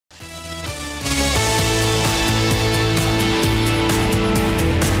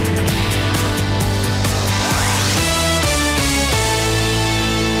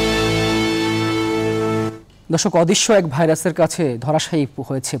দর্শক, অদৃশ্য এক ভাইরাসের কাছে ধরাশায়ী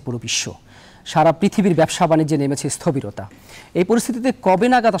হয়েছে পুরো বিশ্ব। সারা পৃথিবীর ব্যবসা বাণিজ্যে নেমেছে স্থবিরতা। এই পরিস্থিতিতে কবে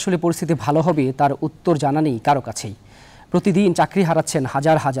নাগাদ আসলে পরিস্থিতি ভালো হবে তার উত্তর জানা নেই কারো কাছেই। প্রতিদিন চাকরি হারাচ্ছেন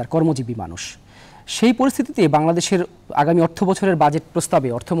হাজার হাজার কর্মজীবী মানুষ। সেই পরিস্থিতিতে বাংলাদেশের আগামী অর্থ বছরের বাজেট প্রস্তাবে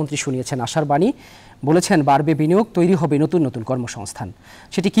অর্থমন্ত্রী শুনিয়েছেন আশার বাণী। বলেছেন বাড়বে বিনিয়োগ, তৈরি হবে নতুন নতুন কর্মসংস্থান।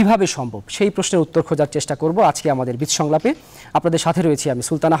 সেটি কিভাবে সম্ভব সেই প্রশ্নের উত্তর খোঁজার চেষ্টা করব আজকে আমাদের বিচ সংলাপে। আপনাদের সাথে রয়েছি আমি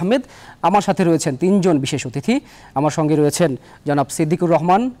সুলতান আহমেদ। আমার সাথে রয়েছেন তিনজন বিশেষ অতিথি। আমার সঙ্গে রয়েছেন জনাব সিদ্দিকুর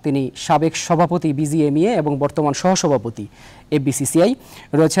রহমান, তিনি সাবেক সভাপতি বিজিএমইএ এবং বর্তমান সহসভাপতি এফবিসিসিআই।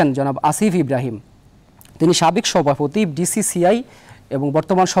 রয়েছেন জনাব আসিফ ইব্রাহিম, তিনি সাবেক সভাপতি ডিসিসিআই এবং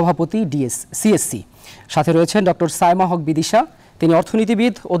বর্তমান সভাপতি সিএসসি। সাথে রয়েছেন ডক্টর সাইমা হক বিদিশা, তিনি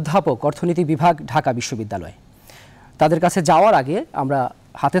অর্থনীতিবিদ, অধ্যাপক, অর্থনীতি বিভাগ, ঢাকা বিশ্ববিদ্যালয়। তাদের কাছে যাওয়ার আগে আমরা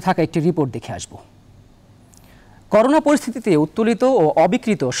হাতে থাকা একটি রিপোর্ট দেখে আসব। করোনা পরিস্থিতিতে উত্তোলিত ও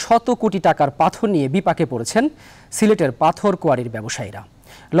অবিকৃত শত কোটি টাকার পাথর নিয়ে বিপাকে পড়েছেন সিলেটের পাথর কোয়ারির ব্যবসায়ীরা।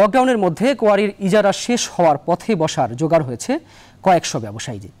 লকডাউনের মধ্যে কোয়ারির ইজারা শেষ হওয়ার পথে বসার জোগাড় হয়েছে কয়েকশো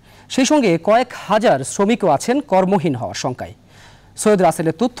ব্যবসায়ীদের। সেই সঙ্গে কয়েক হাজার শ্রমিকও আছেন কর্মহীন হওয়ার শঙ্কায়। সৈয়দ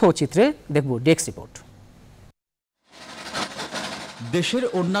রাসেলের তথ্য ও চিত্রে দেখব ডেস্ক রিপোর্ট। দেশের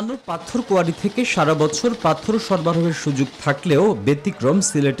অন্যান্য পাথর কোয়ারি থেকে সারা বছর পাথর সরবরাহের সুযোগ থাকলেও ব্যতিক্রম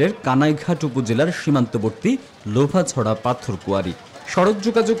সিলেটের কানাইঘাট উপজেলার সীমান্তবর্তী লোভাছড়া পাথর কোয়ারি। সড়ক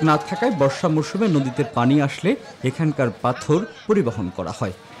যোগাযোগ না থাকায় বর্ষা মৌসুমে নদীতে পানি আসলে এখানকার পাথর পরিবহন করা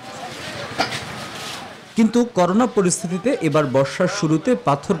হয়। কিন্তু করোনা পরিস্থিতিতে এবার বর্ষার শুরুতে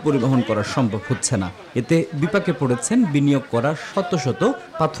পাথর পরিবহন করা সম্ভব হচ্ছে না। এতে বিপাকে পড়েছেন বিনিয়োগ করা শত শত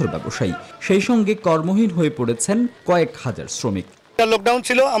পাথর ব্যবসায়ী। সেই সঙ্গে কর্মহীন হয়ে পড়েছেন কয়েক হাজার শ্রমিক। লকডাউন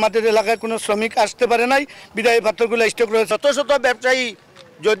ছিল, আমাদের এলাকায় কোনো শ্রমিক আসতে পারে নাই, বিদায়ী পাথরগুলো স্টক রয়েছে। শত শত ব্যবসায়ী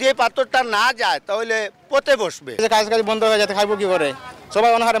যদি এই পাথরটা না যায় তাহলে পথে বসবে। কাজ বন্ধ হয়ে যাতে খাইবো কি করে,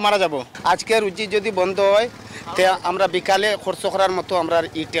 সবাই অনাহারে মারা যাবো। আজকের উচিত যদি বন্ধ হয় তে আমরা বিকালে খরচ করার মতো আমরা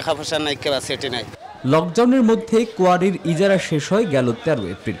টাকা পয়সা নাই, কেবা সেটি নাই। লকডাউনের মধ্যে কোয়ারির ইজারা শেষ হয় গেল 13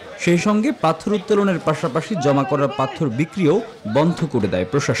 এপ্রিল। সেই সঙ্গে পাথর উত্তোলনের পাশাপাশি জমা করা পাথর বিক্রিও বন্ধ করে দেয়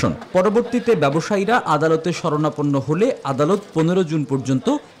প্রশাসন। পরবর্তীতে ব্যবসায়ীরা আদালতে শরণাপন্ন হলে আদালত 15 জুন পর্যন্ত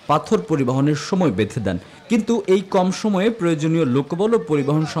পাথর পরিবহনের সময় বেঁধে দেন। কিন্তু এই কম সময়ে প্রয়োজনীয় লোকবল ও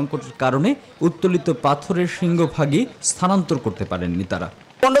পরিবহন সংকটের কারণে উত্তোলিত পাথরের সিংহভাগই স্থানান্তর করতে পারেননি তারা।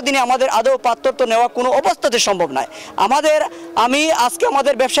 15 দিনে আমাদের আদৌ পাথর তো নেওয়া কোনো অবস্থাতে সম্ভব নয়। আমি আজকে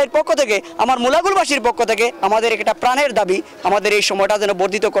আমাদের ব্যবসায়ীর পক্ষ থেকে, আমার মুলাগুলবাসীর পক্ষ থেকে আমাদের একটা প্রাণের দাবি, আমাদের এই সময়টা যেন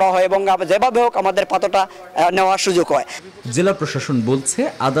বর্ধিত করা হয় এবং যেভাবে হোক আমাদের পাথরটা নেওয়ার সুযোগ হয়। জেলা প্রশাসন বলছে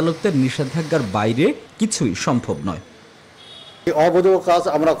আদালতের নিষেধাজ্ঞার বাইরে কিছুই সম্ভব নয়। এই অবৈধ কাজ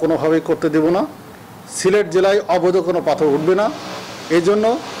আমরা কোনোভাবেই করতে দেব না। সিলেট জেলায় অবৈধ কোনো পাথর উঠবে না। এই জন্য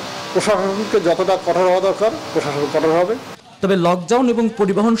প্রশাসনকে যতটা কঠোর হওয়া দরকার প্রশাসন কঠোর হবে। তবে লকডাউন এবং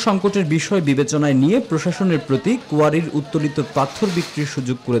পরিবহন সংকটের বিষয় বিবেচনায় নিয়ে প্রশাসনের প্রতি কোয়ারির উত্তোলিত পাথর বিক্রির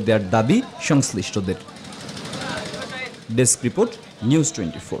সুযোগ করে দেওয়ার দাবি সংশ্লিষ্টদের। Desk report, news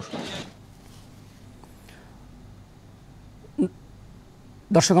 24।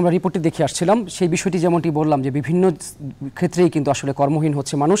 দর্শক, আমরা রিপোর্টটি দেখে আসছিলাম। সেই বিষয়টি যেমনটি বললাম যে বিভিন্ন ক্ষেত্রেই কিন্তু আসলে কর্মহীন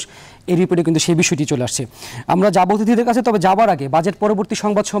হচ্ছে মানুষ। এই রিপোর্টে কিন্তু সেই বিষয়টি চলে আসছে। আমরা যাব অতিথিদের কাছে, তবে যাবার আগে বাজেট পরবর্তী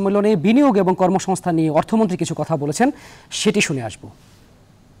সংবাদ সম্মেলনে বিনিয়োগ এবং কর্মসংস্থান নিয়ে অর্থমন্ত্রী কিছু কথা বলেছেন, সেটি শুনে আসব।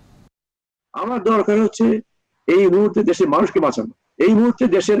 আমার দরকার হচ্ছে এই মুহূর্তে দেশের মানুষকে বাঁচানো, এই মুহূর্তে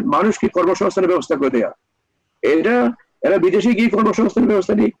দেশের মানুষকে কর্মসংস্থানের ব্যবস্থা করে দেওয়া। এরা বিদেশে গিয়ে কর্মসংস্থানের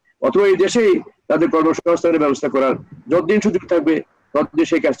ব্যবস্থা নেই, অথবা এই দেশেই তাদের কর্মসংস্থানের ব্যবস্থা করার যতদিন সুযোগ থাকবে ততদিন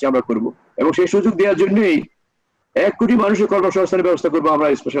সেই কাজটি আমরা করবো। এবং সেই সুযোগ দেওয়ার জন্যই 1 কোটি মানুষের কর্মসংস্থানের ব্যবস্থা করবো আমরা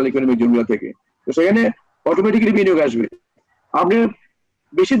স্পেশাল ইকোনমিক জোনগুলো থেকে। তো সেখানে অটোমেটিক্যালি বিনিয়োগ আসবে। আপনি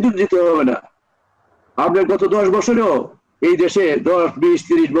বেশি দূর যেতে হবে না। আপনার গত 10 বছরেও এই দেশে 10, 20,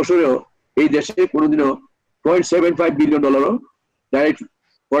 30 বছরেও এই দেশে কোনোদিনও $0.75 বিলিয়ন ডাইরেক্ট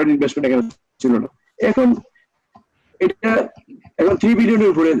ফরেন ইনভেস্টমেন্ট এখানে ছিল না। এখন 3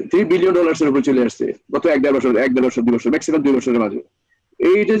 বিলিয়নের উপরে, $3 বিলিয়ন উপরে চলে আসছে গত 1.5 বছর, 2 বছর, ম্যাক্সিমাম 2 বছরের মাঝে।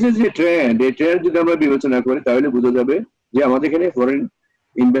 এইটা যে ট্রেন্ড, এই ট্রেন্ড যদি আমরা বিবেচনা করি তাহলে বোঝা যাবে যে আমাদের এখানে ফরেন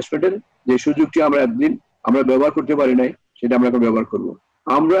ইনভেস্টমেন্টের যে সুযোগটি আমরা এতদিন আমরা ব্যবহার করতে পারি নাই, সেটা আমরা এখন ব্যবহার করব।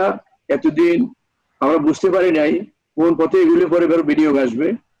 আমরা এতদিন আমরা বুঝতে পারি নাই কোন পথে এগুলো পরে বিনিয়োগ আসবে,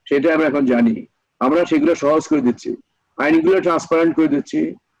 সেটা আমরা এখন জানি। আমরা সেগুলো সহজ করে দিচ্ছি, আইনগুলো ট্রান্সপারেন্ট করে দিচ্ছি,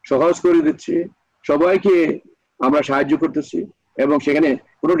 সহজ করে দিচ্ছি, সবাইকে আমরা সাহায্য করতেছি এবং সেখানে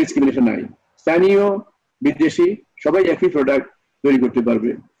কোনো ডিসক্রিমিনেশন নাই। স্থানীয়, বিদেশি সবাই একই প্রোডাক্ট তৈরি করতে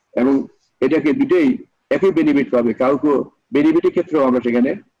পারবে এবং এটাকে দুটেই একই বেনিফিট পাবে। কাউকে বেনিফিটের ক্ষেত্রেও আমরা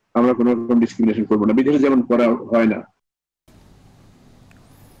সেখানে আমরা কোনো রকম ডিসক্রিমিনেশন করবো না, বিদেশে যেমন করা হয় না।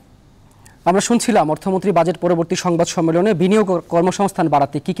 আমরা শুনছিলাম অর্থমন্ত্রী বাজেট পরবর্তী সংবাদ সম্মেলনে বিনিয়োগ ও কর্মসংস্থান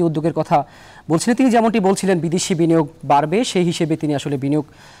বাড়াতে কি কি উদ্যোগের কথা বলছিলেন। তিনি যেমনটি বলছিলেন বিদেশি বিনিয়োগ বাড়বে, সেই হিসেবে তিনি আসলে বিনিয়োগ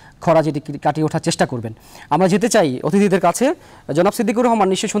খরা যেটি কাটিয়ে ওঠার চেষ্টা করবেন। আমরা যেতে চাই অতিথিদের কাছে। জনাব সিদ্দিকুর রহমান,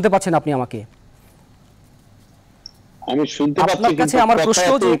 নিশ্চয়ই শুনতে পাচ্ছেন আপনি আমাকে? আমি শুনতে পাচ্ছি, আপনার কাছে আমার প্রশ্ন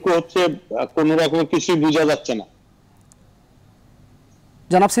যে হচ্ছে কোনো রকম কিছু বোঝা যাচ্ছে না।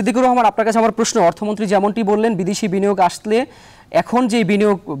 জনাব সিদ্দিকুর রহমান, আপনার কাছে আমার প্রশ্ন, অর্থমন্ত্রী যেমনটি বললেন বিদেশি বিনিয়োগ আসলে এখন যে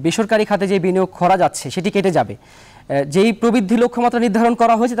বিনিয়োগ বেসরকারি খাতে যে বিনিয়োগ খরা যাচ্ছে সেটি কেটে যাবে। যেই প্রবৃদ্ধি লক্ষ্যমাত্রা নির্ধারণ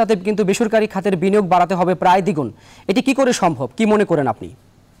করা হয়েছে তাতে কিন্তু বেসরকারি খাতের বিনিয়োগ বাড়াতে হবে প্রায় দ্বিগুণ। এটি কি করে সম্ভব, কি মনে করেন আপনি?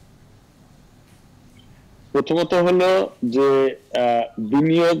 প্রথমত হলো যে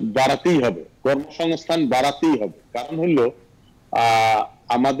বিনিয়োগ বাড়াতেই হবে, কর্মসংস্থান বাড়াতেই হবে। কারণ হলো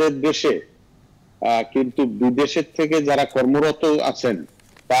আমাদের দেশে কিন্তু বিদেশের থেকে যারা কর্মরত আছেন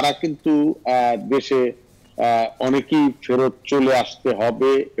তারা কিন্তু দেশে অনেকেই ফেরত চলে আসতে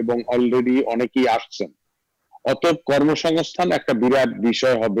হবে এবং অলরেডি অনেকেই আসছেন। অতএব কর্মসংস্থান একটা বিরাট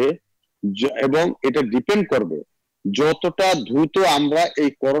বিষয় হবে এবং এটা ডিপেন্ড করবে যতটা দ্রুত আমরা এই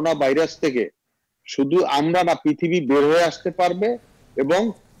করোনা ভাইরাস থেকে শুধু আমরা না, পৃথিবী বের হয়ে আসতে পারবে এবং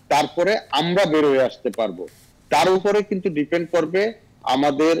তারপরে আমরা বের হয়ে আসতে পারবো। তার উপরে কিন্তু ডিপেন্ড করবে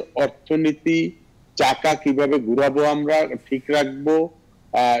আমাদের অর্থনীতি চাকা কিভাবে ঘুরাবো, আমরা ঠিক রাখবো।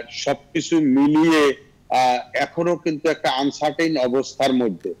 সবকিছু মিলিয়ে এখনো কিন্তু একটা আনসার্টেইন অবস্থার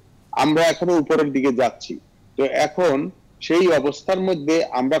মধ্যে আমরা এখনো উপরের দিকে যাচ্ছি। তো এখন সেই অবস্থার মধ্যে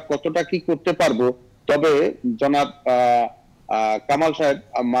আমরা কতটা কি করতে পারবো। তবে জনাব কামাল সাহেব,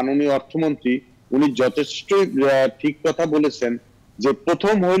 মাননীয় অর্থমন্ত্রী, উনি যথেষ্ট ঠিক কথা বলেছেন যে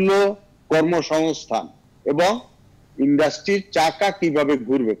প্রথম হইলো কর্মসংস্থান এবং ইন্ডাস্ট্রির চাকা কিভাবে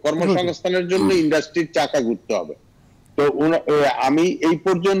ঘুরবে। কর্মসংস্থানের জন্য ইন্ডাস্ট্রির চাকা ঘুরতে হবে। তো আমি এই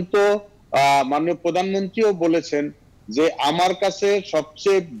পর্যন্ত মাননীয় প্রধানমন্ত্রীও বলেছেন যে আমার কাছে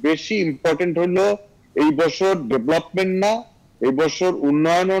সবচেয়ে বেশি ইম্পর্টেন্ট হলো এই বছর ডেভেলপমেন্ট না, এই বছর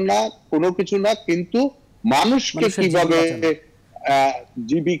উন্নয়নও না, কোনো কিছু না, কিন্তু মানুষকে কিভাবে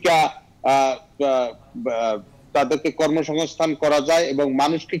জীবিকা তাদেরকে কর্মসংস্থান করা যায় এবং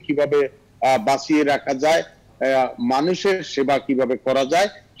মানুষকে কিভাবে বাঁচিয়ে রাখা যায়, মানুষের সেবা কিভাবে করা যায়,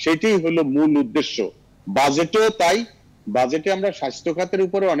 সেটাই হলো মূল উদ্দেশ্য। বাজেটেও তাই। বাজেটে আমরা স্বাস্থ্য খাতের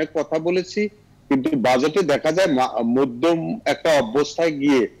উপরে অনেক কথা বলেছি, কিন্তু বাজেটে দেখা যায় মধ্যম একটা অবস্থায়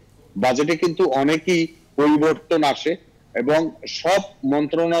গিয়ে বাজেটে কিন্তু অনেকই পরিবর্তন আসে এবং সব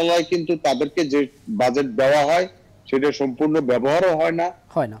মন্ত্রণালয় কিন্তু তাদেরকে যে বাজেট দেওয়া হয় সেটা সম্পূর্ণ ব্যবহারও হয় না।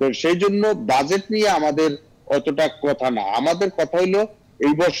 তো সেই জন্য বাজেট নিয়ে আমাদের অতটা কথা না। আমাদের কথা হইলো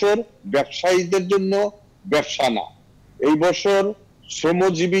এই বছর ব্যবসায়ীদের জন্য ব্যবসা না, এই বছর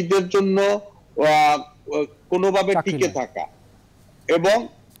শ্রমজীবীদের জন্য কোনোভাবে টিকে থাকা এবং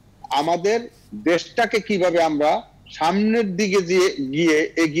আমাদের দেশটাকে কিভাবে আমরা সামনের দিকে গিয়ে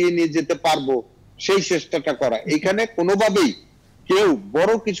এগিয়ে নিয়ে যেতে পারবো সেই চেষ্টাটা করা। এখানে কোনোভাবেই কেউ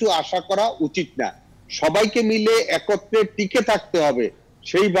বড় কিছু আশা করা উচিত না। সবাইকে মিলে একত্রে টিকে থাকতে হবে,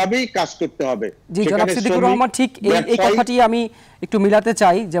 সেইভাবেই কাজ করতে হবে। জি জনাব সিদ্দিকুর রহমান, ঠিক এই কথাটি আমি একটু মিলাতে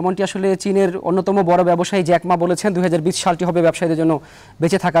চাই। যেমনটি আসলে চীনের অন্যতম বড় ব্যবসায়ী জ্যাকমা বলেছেন 2020 সালটি হবে ব্যবসায়ীদের জন্য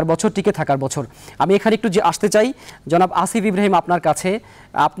বেঁচে থাকার বছর, টিকে থাকার বছর। আমি এখানে একটু আসতে চাই জনাব আসিফ ইব্রাহিম আপনার কাছে।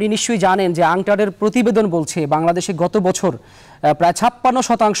 আপনি নিশ্চয়ই জানেন যে আংটারের প্রতিবেদন বলছে বাংলাদেশে গত বছর প্রায়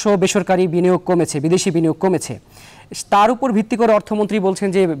 56% বেসরকারি বিনিয়োগ কমেছে, বিদেশি বিনিয়োগ কমেছে। তার উপর ভিত্তি করে অর্থমন্ত্রী বলছেন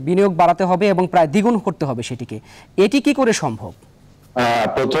যে বিনিয়োগ বাড়াতে হবে এবং প্রায় দ্বিগুণ করতে হবে সেটিকে। এটি কি করে সম্ভব?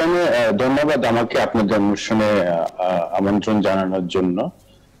 প্রথমে ধন্যবাদ আমাকে আপনাদের অনুষ্ঠানে আমন্ত্রণ জানানোর জন্য।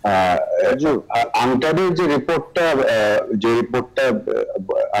 আংটারের যে রিপোর্টটা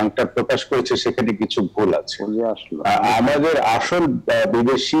আংটার প্রকাশ করেছে সেখানে কিছু ভুল আছে। আমাদের আসল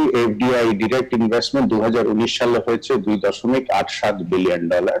বিদেশি এফডিআই ডিরেক্ট ইনভেস্টমেন্ট 2019 সালে হয়েছে $2.87 বিলিয়ন।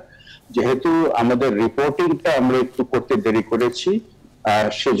 যেহেতু আমাদের রিপোর্টিংটা আমরা একটু করতে দেরি করেছি,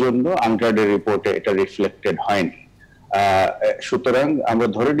 সেজন্য আংটারের রিপোর্টে এটা রিফ্লেক্টেড হয়নি। সুতরাং আমরা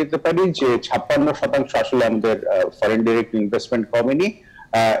ধরে নিতে পারি যে 56% আসলে আমাদের ফরেন ডিরেক্ট ইনভেস্টমেন্ট কমেনি,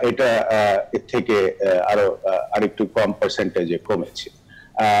 এটা এর থেকে আরেকটু কম পার্সেন্টেজে কমেছে।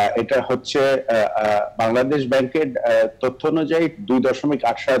 এটা হচ্ছে বাংলাদেশ ব্যাংকের তথ্য অনুযায়ী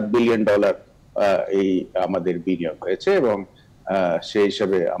 $2.87 বিলিয়ন এই আমাদের বিনিয়োগ হয়েছে এবং সেই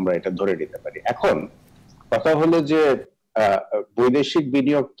হিসাবে আমরা এটা ধরে নিতে পারি। এখন কথা হলো যে বৈদেশিক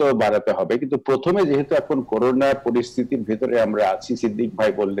বিনিয়োগ তো বাড়াতে হবে, কিন্তু প্রথমে যেহেতু এখন করোনা পরিস্থিতির ভিতরে আমরা আছি, সিদ্দিক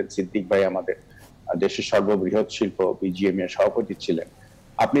ভাই বললেন, সিদ্দিক ভাই আমাদের দেশের সর্ববৃহৎ শিল্প বিজিএম এর সভাপতি ছিলেন।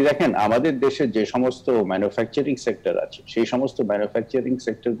 আপনি দেখেন আমাদের দেশে যে সমস্ত ম্যানুফ্যাকচারিং সেক্টর আছে সেই সমস্ত ম্যানুফ্যাকচারিং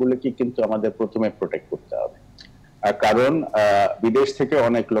সেক্টর গুলোকে কিন্তু আমাদের প্রথমে প্রোটেক্ট করতে হবে, কারণ বিদেশ থেকে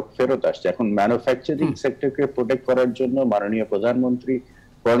অনেক লোক ফেরত আসছে। এখন ম্যানুফ্যাকচারিং সেক্টরকে প্রোটেক্ট করার জন্য মাননীয় প্রধানমন্ত্রী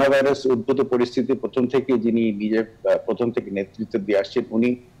করোনা ভাইরাস উদ্ভূত পরিস্থিতি প্রথম থেকে যিনি নিজে প্রথম থেকে নেতৃত্ব দিয়ে আসছেন, উনি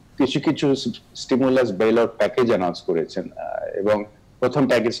কিছু কিছু স্টিমুলাস বেইলআউট প্যাকেজ অ্যানাউন্স করেছেন এবং প্রথম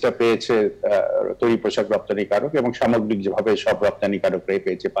প্যাকেজটা পেয়েছে তৈরি পোশাক রপ্তানিকারক এবং সামগ্রিকভাবে সব রপ্তানিকারকরাই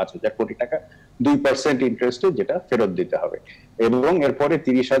পেয়েছে 5,000 কোটি টাকা 2% ইন্টারেস্টে, যেটা ফেরত দিতে হবে। এবং এরপরে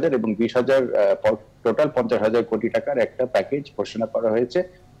 30,000 এবং 20,000 টোটাল 50,000 কোটি টাকার একটা প্যাকেজ ঘোষণা করা হয়েছে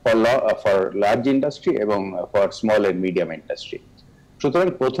ফর লার্জ ইন্ডাস্ট্রি এবং for small and medium industry. সুতরাং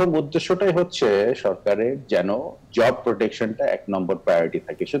প্রথম উদ্দেশ্যটাই হচ্ছে সরকারের যেন জব প্রোটেকশনটা 1 নম্বর প্রায়োরিটি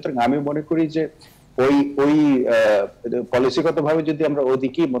থাকে। সুতরাং আমি মনে করি যে ওই পলিসিগত ভাবে যদি আমরা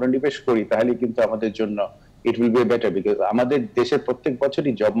ওদিকেই মনোনিবেশ করি তাহলে কিন্তু আমাদের জন্য it will be better, because আমাদের দেশের প্রত্যেক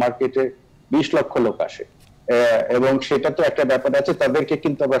বছরই জব মার্কেটে 20 লক্ষ লোক আসে এবং সেটা তো একটা ব্যাপার আছে, তাদেরকে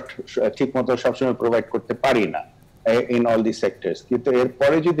কিন্তু আবার ঠিক মতো সবসময় প্রোভাইড করতে পারি না ইন অল দি সেক্টরস। কিন্তু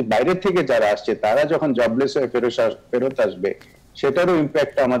এরপরে যদি বাইরে থেকে যারা আসছে তারা যখন জবলেস হয়ে ফেরত আসবে, সেটারও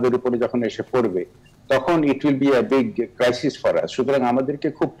ইম্প্যাক্ট আমাদের উপরে যখন এসে পড়বে, তখন it will be a big crisis for us. সুতরাং আমাদেরকে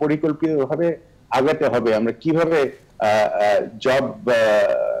খুব পরিকল্পিতভাবে আগাতে হবে আমরা কিভাবে জব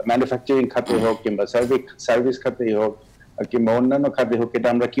ম্যানুফ্যাকচারিং খাতে হোক কিংবা সার্ভিস খাতে হোক কিংবা অন্যান্য খাতে হোক, এটা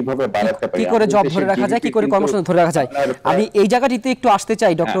আমরা কিভাবে বাড়াতে পারি, কি করে জব ধরে রাখা যায়, কি করে কর্মসংস্থান ধরে রাখা যায়। আমি এই জায়গাটিতে একটু আসতে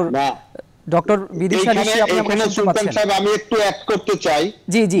চাই ডক্টর বিদিশা নিশি, আপনি আমাকে শুনতে পাচ্ছেন? আমি একটু অ্যাড করতে চাই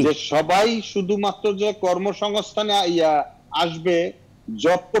জি জি, যে সবাই শুধুমাত্র যে কর্মসংস্থানে আসবে,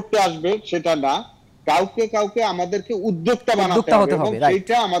 জব করতে আসবে সেটা না, কাউকে কাউকে আমাদেরকে উদ্যোক্তা বানাতে হবে এবং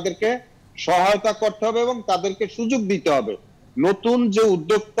সেইটা আমাদেরকে সহায়তা করতে হবে এবং তাদেরকে সুযোগ দিতে হবে। নতুন যে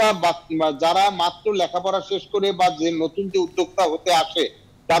উদ্যোক্তা বা যারা মাত্র লেখাপড়া শেষ করে বা যে নতুন যে উদ্যোক্তা হতে আসে,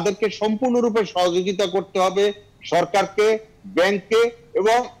 তাদেরকে সম্পূর্ণরূপে সহযোগিতা করতে হবে সরকারকে, ব্যাংককে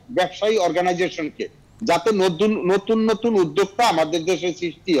এবং ব্যবসায়ী অর্গানাইজেশনকে, যাতে নতুন নতুন উদ্যোক্তা আমাদের দেশে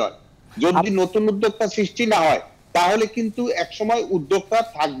সৃষ্টি হয়। যদি নতুন উদ্যোক্তা সৃষ্টি না হয় তাহলে কিন্তু একসময় উদ্যোক্তা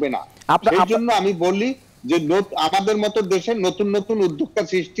থাকবে না। সেই জন্য আমি বলি যে আমাদের মতো দেশে নতুন নতুন উদ্যোক্তা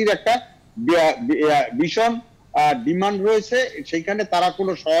সৃষ্টির একটা ভীষণ ডিমান্ড রয়েছে, সেইখানে তারা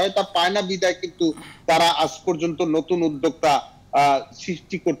কোনো সহায়তা পায় না বিধায় কিন্তু তারা আজ পর্যন্ত নতুন উদ্যোক্তা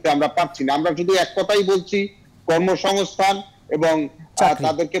সৃষ্টি করতে আমরা পারছি না। আমরা শুধু এক কথাই বলছি কর্মসংস্থান এবং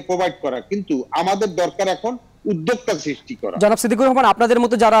তাদেরকে প্রোভাইড করা, কিন্তু আমাদের দরকার এখন উদ্যোক্তা সৃষ্টি করা। জনাব সিদ্দিকুর রহমান, আপনাদের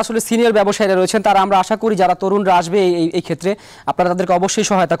মতো যারা আসলে সিনিয়র ব্যবসায়ীরা রয়েছেন, তারা আমরা আশা করি যারা তরুণরা আসবে এই ক্ষেত্রে আপনারা তাদেরকে অবশ্যই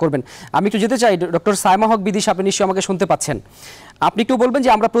সহায়তা করবেন। আমি একটু যেতে চাই ডক্টর সাইমা হক বিদিশা, আপনি নিশ্চয়ই আমাকে শুনতে পাচ্ছেন। আপনি একটু বলবেন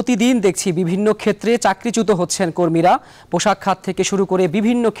যে আমরা প্রতিদিন দেখছি বিভিন্ন ক্ষেত্রে চাকরিচ্যুত হচ্ছেন কর্মীরা, পোশাক খাত থেকে শুরু করে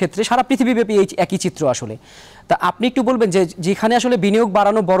বিভিন্ন ক্ষেত্রে সারা পৃথিবীব্যাপী এই একই চিত্র আসলে। তা আপনি একটু বলবেন যে যেখানে আসলে বিনিয়োগ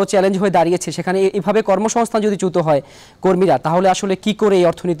বাড়ানো বড় চ্যালেঞ্জ হয়ে দাঁড়িয়েছে, সেখানে এভাবে কর্মসংস্থান যদি চ্যুত হয় কর্মীরা, তাহলে আসলে কি করে এই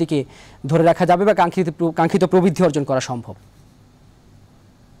অর্থনীতিকে ধরে রাখা যাবে বা কাঙ্ক্ষিত প্রবৃদ্ধি অর্জন করা সম্ভব?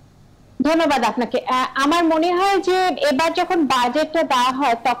 ধন্যবাদ আপনাকে। আমার মনে হয় যে এবার যখন বাজেটটা দেওয়া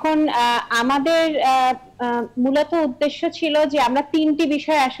হয় তখন আমাদের মূলত উদ্দেশ্য ছিল যে আমরা 3টি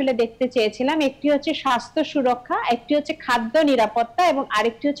বিষয় আসলে দেখতে চেয়েছিলাম। একটি হচ্ছে স্বাস্থ্য সুরক্ষা, একটি হচ্ছে খাদ্য নিরাপত্তা এবং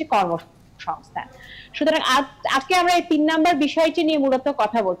আরেকটি হচ্ছে কর্মসংস্থান। সুতরাং আজকে আমরা এই 3 নম্বর বিষয়টি নিয়ে মূলত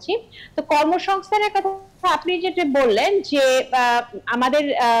কথা বলছি। তো কর্মসংস্থানের কথা আপনি যেটা বললেন যে আমাদের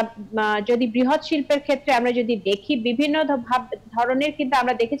যদি বৃহৎ শিল্পের ক্ষেত্রে আমরা যদি দেখি, বিভিন্ন ধরনের কিন্তু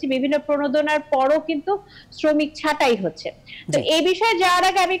আমরা দেখেছি বিভিন্ন প্রণোদনার পরও কিন্তু শ্রমিক ছাঁটাই হচ্ছে। তো এই বিষয়ে যাওয়ার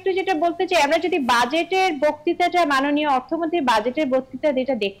আগে আমি একটু যেটা বলতে চাই, আমরা যদি বাজেটের বক্তৃতাটা, মাননীয় অর্থমন্ত্রীর বাজেটের বক্তৃতা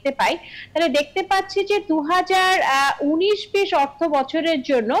যেটা দেখতে পাই, তাহলে দেখতে পাচ্ছি যে 2019-20 অর্থ বছরের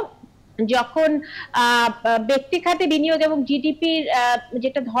জন্য যখন ব্যক্তি খাতে বিনিয়োগ এবং জিডিপির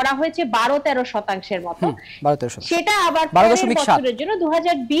যেটা ধরা হয়েছে 12-13% মতো, সেটা আবার বছরের জন্য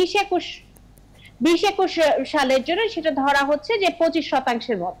 2020-21 সালের জন্য সেটা ধরা হচ্ছে যে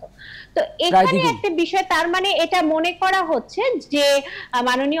 25% মতো। তো এখানে একটা বিষয়, তার মানে এটা মনে করা হচ্ছে যে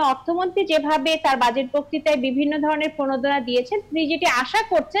মাননীয় অর্থমন্ত্রী যেভাবে তার বাজেট বক্তৃতায় বিভিন্ন ধরনের প্রণোদনা দিয়েছেন, তিনি যেটি আশা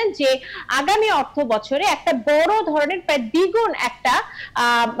করছেন যে আগামী অর্থ বছরে একটা বড় ধরনের প্রায় দ্বিগুণ একটা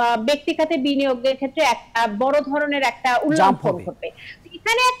ব্যক্তি খাতে বিনিয়োগের ক্ষেত্রে একটা বড় ধরনের একটা উল্লম্ফন ঘটবে।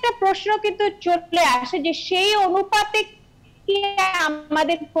 এখানে একটা প্রশ্ন কিন্তু চলে আসে যে সেই অনুপাতে কি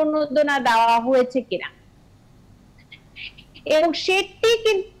আমাদের প্রণোদনা দেওয়া হয়েছে কিনা, এবং সেটি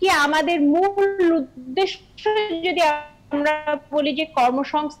কি আমাদের মূল উদ্দেশ্য যদি আমরা বলি যে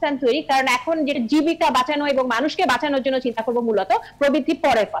কর্মসংস্থান তৈরি, কারণ এখন যে জীবিকা বাঁচানো এবং মানুষকে বাঁচানোর জন্য চিন্তা করবো মূলত, প্রবৃদ্ধি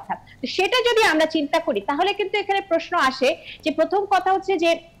পরের কথা। সেটা যদি আমরা চিন্তা করি তাহলে কিন্তু এখানে প্রশ্ন আসে যে প্রথম কথা হচ্ছে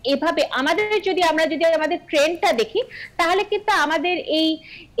যে এভাবে আমরা যদি আমাদের ট্রেন্ডটা দেখি, তাহলে কিন্তু আমাদের এই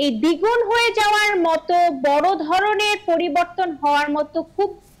দ্বিগুণ হয়ে যাওয়ার মতো বড় ধরনের পরিবর্তন হওয়ার মতো খুব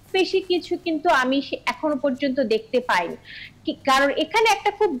বেশি কিছু কিন্তু আমি এখনো পর্যন্ত দেখতে পাইনি। কারণ এখানে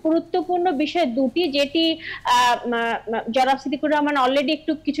একটা খুব গুরুত্বপূর্ণ বিষয় দুটি, যেটি জনাব সিদ্দিকুর রহমান অলরেডি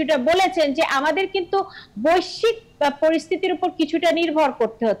একটু কিছুটা বলেছেন, যে আমাদের কিন্তু বৈশ্বিক পরিস্থিতির উপর কিছুটা নির্ভর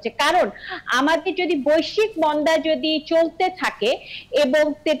করতে হচ্ছে। কারণ আমাদের যদি বৈশ্বিক মন্দা যদি চলতে থাকে এবং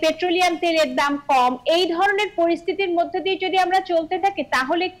পেট্রোলিয়াম তেলের দাম কম, এই ধরনের পরিস্থিতির মধ্যে দিয়ে যদি আমরা চলতে থাকি,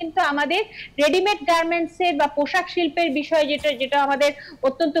 তাহলে কিন্তু আমাদের রেডিমেড গার্মেন্টসের বা পোশাক শিল্পের বিষয় যেটা আমাদের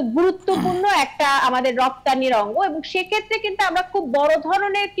অত্যন্ত গুরুত্বপূর্ণ একটা আমাদের রপ্তানির অঙ্গ, এবং সেক্ষেত্রে কিন্তু আমরা খুব বড়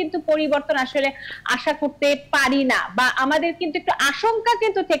ধরনের কিন্তু পরিবর্তন আসলে আশা করতে পারি না, বা আমাদের কিন্তু একটু আশঙ্কা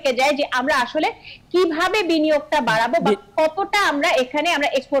কিন্তু থেকে যায় যে আমরা আসলে কিভাবে বিনিয়োগটা বাড়াবো বা কতটা আমরা এখানে আমরা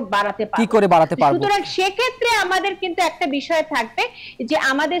এক্সপোর্ট বাড়াতে পারবো, কি করে বাড়াতে পারবো। সুতরাং সেক্ষেত্রে আমাদের কিন্তু একটা বিষয় থাকবে যে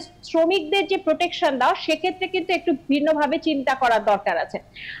আমাদের শ্রমিকদের যে প্রোটেকশন দাও, সেক্ষেত্রে কিন্তু একটু ভিন্নভাবে চিন্তা করার দরকার আছে।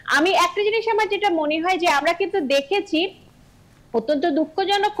 আমি একটা জিনিস আমার যেটা মনে হয় যে আমরা কিন্তু দেখেছি, অত্যন্ত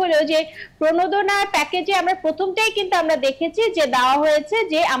দুঃখজনক হলেও, যে প্রণোদনার প্যাকেজে আমরা প্রথমটাই কিন্তু আমরা দেখেছি যে দেওয়া হয়েছে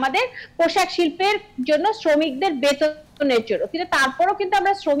যে আমাদের পোশাক শিল্পের জন্য শ্রমিকদের বেতনের জন্য, কিন্তু তারপরও কিন্তু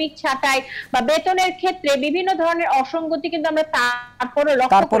আমরা শ্রমিক ছাঁটাই বা বেতনের ক্ষেত্রে বিভিন্ন ধরনের অসঙ্গতি কিন্তু আমরা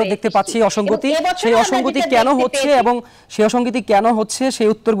তারপরে দেখতে পাচ্ছি। অসঙ্গতি, সেই অসঙ্গতি কেন হচ্ছে এবং সেই অসঙ্গতি কেন হচ্ছে সেই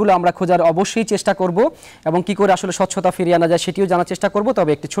উত্তরগুলো আমরা খোঁজার অবশ্যই চেষ্টা করব, এবং কি করে আসলে স্বচ্ছতা ফিরিয়ে আনা যায় সেটিও জানার চেষ্টা করব।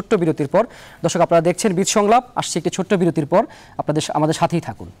 তবে একটি ছোট্ট বিরতির পর, দর্শক আপনারা দেখছেন বিদ সংলাপ, আসছে একটি ছোট্ট বিরতির পর, আমাদের সাথেই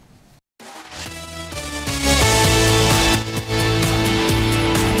থাকুন।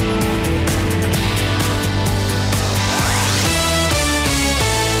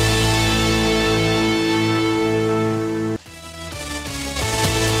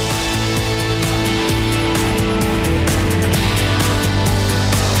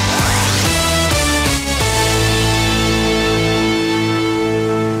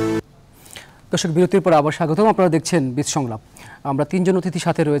 দর্শক বিরতির পর আবার স্বাগতম। আপনারা দেখছেন বিদ সংলাপ। আমরা তিনজন অতিথির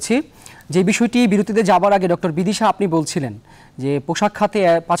সাথে রয়েছি। যে বিষয়টি বিরতিতে যাবার আগে ডক্টর বিদিশা আপনি বলছিলেন যে পোশাক খাতে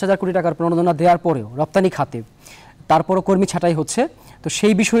 5,000 কোটি টাকার প্রণোদনা দেওয়ার পরেও রপ্তানি খাতে তারপরও কর্মী ছাঁটাই হচ্ছে। তো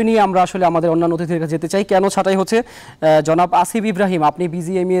সেই বিষয় নিয়ে আমরা আসলে আমাদের অন্যান্য অতিথির কাছে যেতে চাই। কেন ছাঁটাই হচ্ছে? জনাব আসিফ ইব্রাহিম, আপনি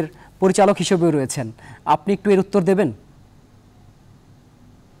বিজিএম এর পরিচালক হিসেবেও রয়েছেন, আপনি একটু এর উত্তর দেবেন।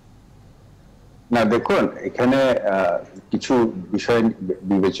 না, দেখুন, এখানে কিছু বিষয়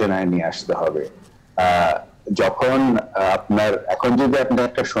বিবেচনায় নিয়ে আসতে হবে। যখন আপনার এখন যদি আপনি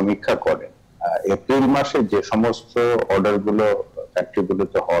একটা সমীক্ষা করেন, এপ্রিল মাসে যে সমস্ত অর্ডার গুলো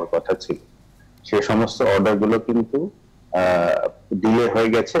ফ্যাক্টরিগুলোতে হওয়ার কথা ছিল, সে সমস্ত অর্ডার গুলো কিন্তু ডিলে হয়ে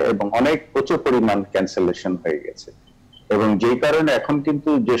গেছে এবং প্রচুর পরিমাণ ক্যান্সেলেশন হয়ে গেছে। এবং যেই কারণে এখন কিন্তু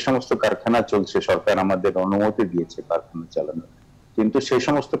যে সমস্ত কারখানা চলছে, সরকার আমাদের অনুমতি দিয়েছে কারখানা চালানোর, কিন্তু সেই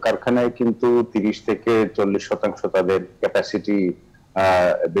সমস্ত কারখানায় কিন্তু 30 থেকে 40% তাদের ক্যাপাসিটি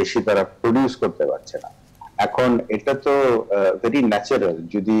বেশি তারা প্রডিউস করতে পারছে না। এখন এটা তো ভেরি ন্যাচারাল,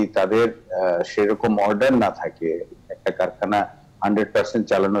 যদি তাদের সেরকম অর্ডার না থাকে, একটা কারখানা 100%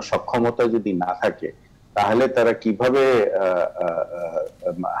 চালানোর সক্ষমতা যদি না থাকে, তাহলে তারা কিভাবে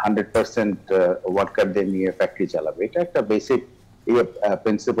 100% ওয়ার্কারদের নিয়ে ফ্যাক্টরি চালাবে? এটা একটা বেসিক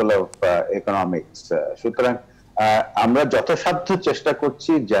প্রিন্সিপাল অফ ইকোনমিক্স। সুতরাং আমরা যথাসাধ্য চেষ্টা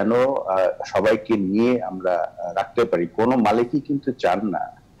করছি যেন সবাইকে নিয়ে আমরা রাখতে পারি। কোনো মালিকই কিন্তু চান না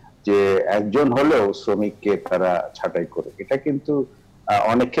যে একজন হলেও শ্রমিককে তারা ছাঁটাই করে। এটা কিন্তু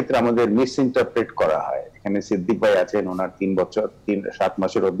অনেক ক্ষেত্রে আমাদের মিস ইন্টারপ্রেট করা হয়। এখানে সিদ্দিক ভাই আছেন, ওনার 7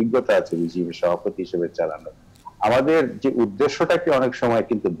 মাসের অভিজ্ঞতা আছে বিজিবি সভাপতি হিসেবে চালানোর। আমাদের যে উদ্দেশ্যটাকে অনেক সময়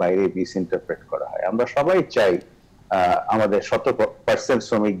কিন্তু বাইরে মিস ইন্টারপ্রেট করা হয়। আমরা সবাই চাই আমাদের 100%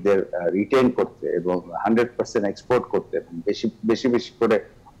 শ্রমিকদের রিটেইন করতে এবং 100% এক্সপোর্ট করতে এবং বেশি বেশি করে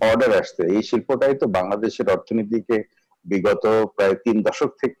অর্ডার আসতে। এই শিল্পটাই তো বাংলাদেশের অর্থনীতিকে বিগত প্রায় 3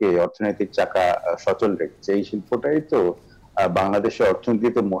 দশক থেকে অর্থনৈতিক চাকা সচল রেখেছে। এই শিল্পটাই তো বাংলাদেশের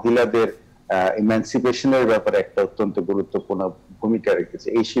অর্থনীতিতে মহিলাদের ইমানসিপেশনের ব্যাপারে একটা অত্যন্ত গুরুত্বপূর্ণ ভূমিকা রেখেছে।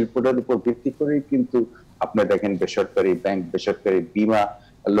 এই শিল্পটার উপর ভিত্তি করেই কিন্তু আপনি দেখেন বেসরকারি ব্যাংক, বেসরকারি বীমা,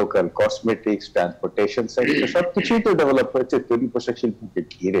 লোকাল কসমেটিক্স, ট্রান্সপোর্টেশন সেক্টর সবকিছুই তো ডেভেলপ হয়েছে তৈরি পোশাক শিল্পকে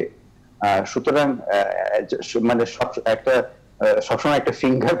ঘিরে। সুতরাং মানে সবসময় একটা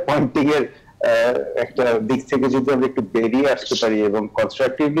ফিঙ্গার পয়েন্টিং এর একটা দিক থেকে যদি আমরা একটু বেরিয়ে আসতে পারি এবং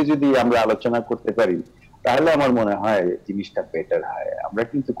কনস্ট্রাকটিভলি যদি আমরা আলোচনা করতে পারি, তাহলে আমার মনে হয় জিনিসটা বেটার হয়। আমরা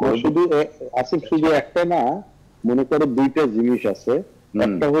কিন্তু শুধু একটা না, মনে করো দুইটা জিনিস আছে।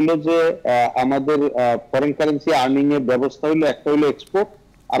 একটা হলো যে আমাদের ফরেন কারেন্সি আর্নিং এর ব্যবস্থা হলো, একটা হলো এক্সপোর্ট,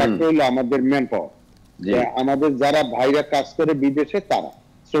 আর একটা হলো আমাদের ম্যান পাওয়ার। আমাদের যারা ভাইরা কাজ করে বিদেশে, তারা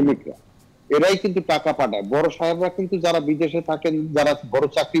শ্রমিকরা, এরাই কিন্তু টাকা পাঠায়। বড় সাহেবরা কিন্তু যারা বিদেশে থাকেন, যারা বড়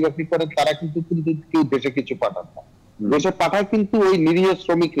চাকরি বাকরি করেন, তারা কিন্তু কেউ দেশে কিছু পাঠান না। দেশে পাঠায় কিন্তু ওই নিরীহ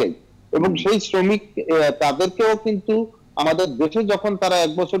শ্রমিকরাই। এবং সেই শ্রমিক তাদেরকেও কিন্তু আমাদের দেশে যখন তারা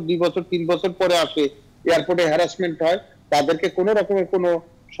 1 বছর, 2 বছর, 3 বছর পরে আসে, এয়ারপোর্টে হ্যারাসমেন্ট হয়, তাদেরকে কোনো রকমের কোনো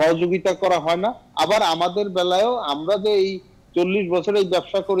সহযোগিতা করা হয় না। আবার আমাদের বেলায়ও আমরা যে এই 40 বছর এই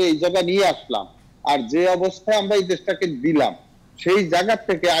ব্যবসা করে এই জায়গা নিয়ে আসলাম, আর যে অবস্থায় আমরা এই দেশটাকে দিলাম, সেই জায়গা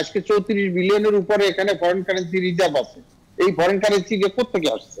থেকে আজকে 34 বিলিয়নের উপরে এখানে ফরেন কারেন্সি রিজার্ভ আছে। এই ফরেন কারেন্সি যে কোথেকে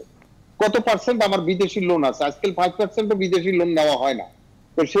আসছে? কত পার্সেন্ট আমার বিদেশি লোন আছে? আজকাল 5% বিদেশি লোন নেওয়া হয় না।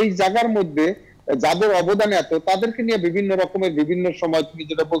 তো সেই জায়গার মধ্যে যাদের অবদান এত, তাদেরকে নিয়ে বিভিন্ন রকমের বিভিন্ন সময় তুমি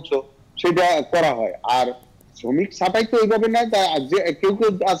যেটা বলছো সেটা করা হয়। আর শ্রমিক ছাঁটাই তো এইভাবে না, যে কেউ কেউ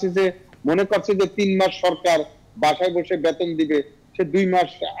আছে যে মনে করছে যে 3 মাস সরকার বাসায় বসে বেতন দিবে, সে 2 মাস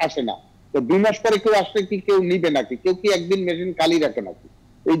আসে না। তো 2 মাস পরে কেউ আসলে কি কেউ নিবে নাকি? কেউ কি একদিন মেশিন খালি রাখে নাকি?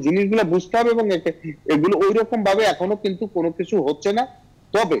 এই জিনিসগুলো বুঝতে হবে এবং এগুলো ওই রকম ভাবে এখনো কিন্তু কোনো কিছু হচ্ছে না।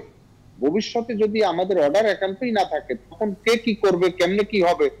 তবে ভবিষ্যতে যদি আমাদের অর্ডার একান্তই না থাকে, তখন কে কি করবে, কেমনে কি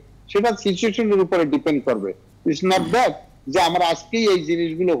হবে, সেটা সিচুয়েশনের উপরে ডিপেন্ড করবে। ইটস নট দ্যাট যে আমরা আজকেই এই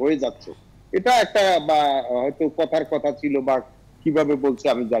জিনিসগুলো হয়ে যাচ্ছে। এটা একটা হয়তো কথার কথা ছিল বা কিভাবে বলছে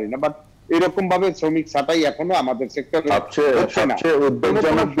আমি জানি না, বাট এরকম ভাবে শ্রমিক ছাঁটাই এখনো আমাদের সেক্টরে সবচেয়ে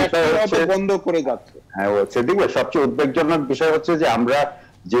উদ্বেগজনক বিষয় হচ্ছে বন্ধ করে যাচ্ছে। হ্যাঁ, সেদিক সবচেয়ে উদ্বেগজনক বিষয় হচ্ছে যে আমরা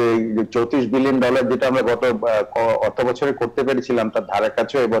যে $34 বিলিয়ন যেটা আমরা গত অর্থ বছরে করতে পেরেছিলাম, তার ধারে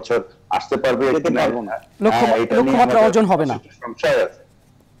কাছে এবছর আসতে পারবে না, লক্ষ্যমাত্রা অর্জন হবে না।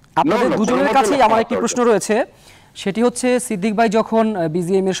 আপনাদের দুজনের কাছেই আমার একটি প্রশ্ন রয়েছে, সেটি হচ্ছে সিদ্দিক ভাই যখন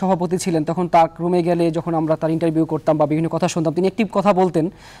বিজিএম এর সভাপতি ছিলেন, তখন তার রুমে গেলে যখন আমরা তার ইন্টারভিউ করতাম বা বিভিন্ন কথা শুনতাম, তিনি একটি কথা বলতেন,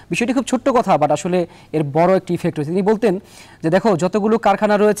 বিষয়টি খুব ছোট্ট কথা, বাট আসলে এর বড় একটি ইফেক্ট হয়েছে। তিনি বলতেন যে দেখো, যতগুলো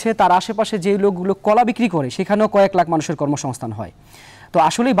কারখানা রয়েছে তার আশেপাশে যে লোকগুলো কলা বিক্রি করে, সেখানেও কয়েক লাখ মানুষের কর্মসংস্থান হয়। তো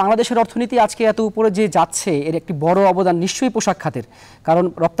আসলেই বাংলাদেশের অর্থনীতি আজকে এত উপরে যে যাচ্ছে, এর একটি বড় অবদান নিশ্চয়ই পোশাক খাতের, কারণ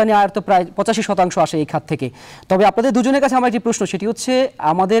রপ্তানি আয় তো প্রায় 85% আসে এই খাত থেকে। তবে আপনাদের দুজনের কাছে আমার একটি প্রশ্ন, সেটি হচ্ছে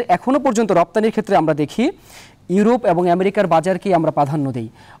আমাদের এখনো পর্যন্ত রপ্তানির ক্ষেত্রে আমরা দেখি ইউরোপ এবং আমেরিকার বাজারকে আমরা প্রাধান্য দিই,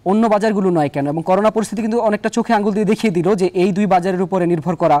 অন্য বাজারগুলো নয় কেন? এবং করোনা পরিস্থিতি কিন্তু অনেকটা চোখে আঙুল দিয়ে দেখিয়ে দিল যে এই দুই বাজারের উপরে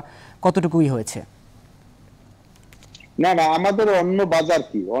নির্ভর করা কতটুকুই হয়েছে। না না, আমাদের অন্য বাজার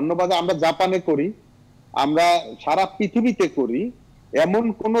কি? অন্য বাজার আমরা জাপানে করি, আমরা সারা পৃথিবীতে করি। এমন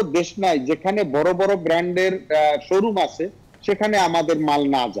কোন দেশ নাই যেখানে বড় বড় ব্র্যান্ডের শোরুম আছে সেখানে আমাদের মাল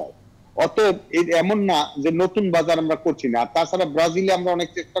না যায়। অতএব এমন না যে নতুন বাজার আমরা করছি না। তাছাড়া ব্রাজিলে আমরা অনেক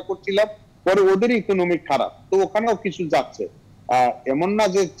চেষ্টা করছিলাম, পরে ওদের ইকোনমি খারাপ, তো ওখানেও কিছু যাচ্ছে। এমন না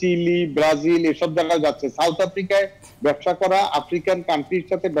যে চিলি, ব্রাজিল এসব জায়গায় যাচ্ছে। সাউথ আফ্রিকায় ব্যবসা করা, আফ্রিকান কান্ট্রির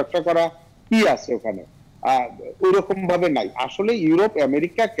সাথে ব্যবসা করা কি আছে ওখানে? ওই রকম ভাবে নাই। আসলে ইউরোপ,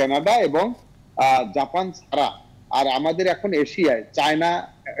 আমেরিকা, কানাডা এবং জাপান ছাড়া আর আমাদের এখন এশিয়ায় চায়না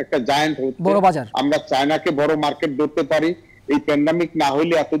একটা জায়ান্ট হচ্ছে, বড় বাজার। আমরা চায়নাকে বড় মার্কেট ধরতে পারি। এই প্যান্ডামিক না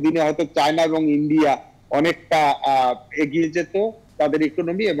হলে এতদিনে হয়তো চায়না এবং ইন্ডিয়া অনেকটা এগিয়ে যেত তাদের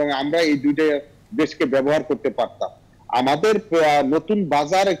ইকোনমি, এবং আমরা এই দুইটা দেশকে ব্যবহার করতে পারতাম। আমাদের নতুন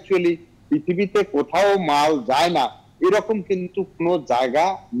বাজার অ্যাকচুয়ালি পৃথিবীতে কোথাও মাল যায় না এরকম কিন্তু কোনো জায়গা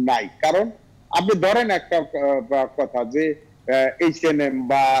নাই। কারণ আপনি ধরেন একটা কথা যে H&M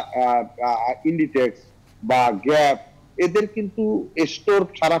বা ইন্ডিটেক্স বা গ্যাপ, এদের কিন্তু স্টোর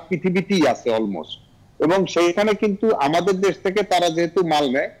সারা পৃথিবীতেই আছে অলমোস্ট, এবং সেইখানে কিন্তু আমাদের দেশ থেকে তারা যেহেতু মাল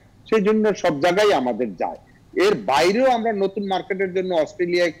নেয় সেই জন্য সব জায়গায় আমাদের যায়। এর বাইরেও আমরা নতুন মার্কেটের জন্য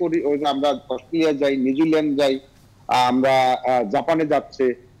অস্ট্রেলিয়ায় করি, আমরা অস্ট্রেলিয়া যাই, নিউজিল্যান্ড যাই, আমরা জাপানে যাচ্ছে,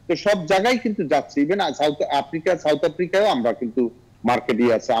 তো সব জায়গায় কিন্তু যাচ্ছে। ইভেন সাউথ আফ্রিকায় আমরা কিন্তু মার্কেটই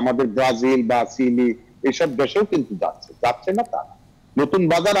আছে, আমাদের ব্রাজিল বা চিলি এইসব দেশেও কিন্তু যাচ্ছে না তা। নতুন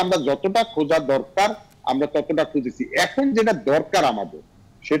বাজার আমরা যতটা খোঁজা দরকার আমরা ততটা খুঁজেছি। এখন যেটা দরকার আমাদের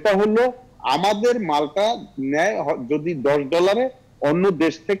সেটা হলো আমাদের মালটা নেয় যদি $10, অন্য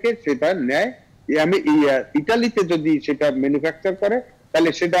দেশ থেকে সেটা নেয়, আমি ইটালিতে যদি সেটা ম্যানুফ্যাকচার করে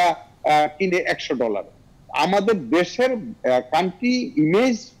তাহলে সেটা কিনে $100। আমাদের দেশের কান্ট্রি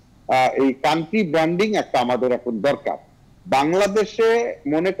ইমেজ, এই কান্ট্রি ব্র্যান্ডিং একটা আমাদের এখন দরকার। বাংলাদেশে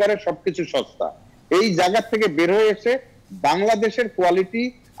মনে করে সবকিছু সস্তা, এই জায়গা থেকে বের হয়ে এসে বাংলাদেশের কোয়ালিটি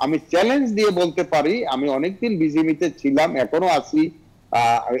আমি চ্যালেঞ্জ দিয়ে বলতে পারি। আমি অনেকদিন বিজিএমইতে ছিলাম, এখনো আছি,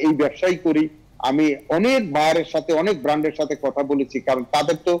 এই ব্যবসায়ী করি। আমি অনেক বায়ারের সাথে, অনেক ব্র্যান্ডের সাথে কথা বলেছি, কারণ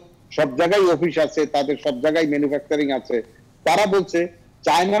তাদের তো সব জায়গায় অফিস আছে, তাদের সব জায়গায় ম্যানুফ্যাকচারিং আছে। তারা বলছে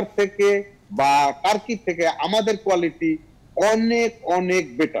চায়নার থেকে বা টার্কি থেকে আমাদের কোয়ালিটি অনেক অনেক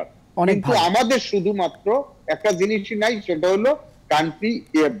বেটার, কিন্তু আমাদের শুধুমাত্র একটা জিনিসই নাই, সেটা হলো কান্ট্রি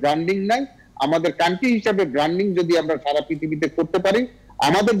ব্র্যান্ডিং নাই। আমাদের কান্ট্রি হিসাবে ব্র্যান্ডিং যদি আমরা সারা পৃথিবীতে করতে পারি,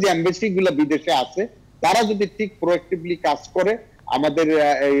 আমাদের যে এমবাসি গুলো বিদেশে আছে তারা যদি ঠিক প্রোঅ্যাক্টিভলি কাজ করে, আমাদের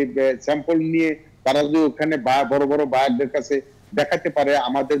এই স্যাম্পল নিয়ে তারা যদি ওখানে বড় বড় বায়ারদের কাছে দেখাতে পারে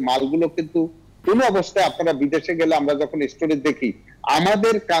আমাদের মালগুলো কিন্তু কোন অবস্থায়, আপনারা বিদেশে গেলে আমরা যখন স্টোরে দেখি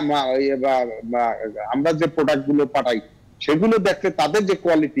আমাদের আমরা যে প্রোডাক্ট গুলো পাঠাই সেগুলো দেখলে তাদের যে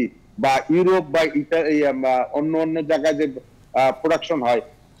কোয়ালিটি বা ইউরোপ বা অন্য অন্য জায়গায় যে প্রোডাকশন হয়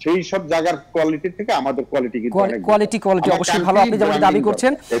সেই সব জায়গার কোয়ালিটি থেকে আমাদের কোয়ালিটি কিন্তু কোয়ালিটি অবশ্যই ভালো, আপনি যেমন দাবি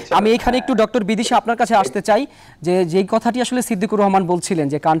করছেন। আমি এখানে একটু ডক্টর বিদিশা আপনার কাছে আসতে চাই, যে যেই কথাটি আসলে সিদ্দিকুর রহমান বলছিলেন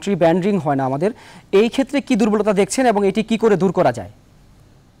যে কান্ট্রি ব্র্যান্ডিং হয় না আমাদের, এই ক্ষেত্রে কি দুর্বলতা দেখছেন এবং এটি কি করে দূর করা যায়?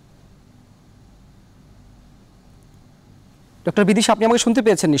 ডক্টর বিদিশা, আপনি আমাকে শুনতে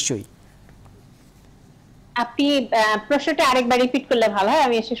পেয়েছেন নিশ্চয়ই? আপনি প্রশ্নটা আরেকবার রিপিট করলে ভালো হয়,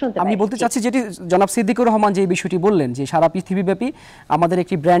 আমি এসে শুনতে পাই। আমি বলতে চাচ্ছি যেটি জনাব সিদ্দিকুর রহমান যে বিষয়টি বললেন যে সারা পৃথিবীব্যাপী আমাদের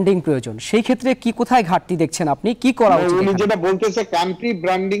একটি ব্র্যান্ডিং প্রয়োজন, সেই ক্ষেত্রে কি কোথায় ঘাটতি দেখছেন আপনি, কি করা উচিত? উনি যেটা বলতেছে কান্ট্রি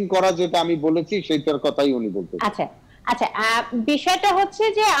ব্র্যান্ডিং করা, যেটা আমি বলেছি সেইটার কথাই উনি বলতেছেন। আচ্ছা আচ্ছা, বিষয়টা হচ্ছে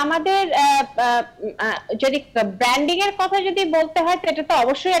যে আমাদের যদি ব্র্যান্ডিং এর কথা যদি বলতে হয়, এটা তো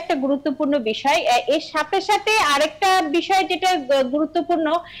অবশ্যই একটা গুরুত্বপূর্ণ বিষয়। এর সাথে সাথে আরেকটা বিষয় যেটা গুরুত্বপূর্ণ,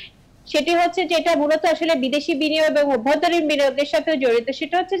 সেটি হচ্ছে যেটা মূলত আসলে বিদেশি বিনিয়োগ এবং অভ্যন্তরীণ বিনিয়োগের সাথে জড়িত,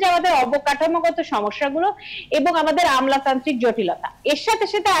 সেটা হচ্ছে যে আমাদের অবকাঠামোগত সমস্যাগুলো এবং আমাদের আমলাতান্ত্রিক জটিলতা। এর সাথে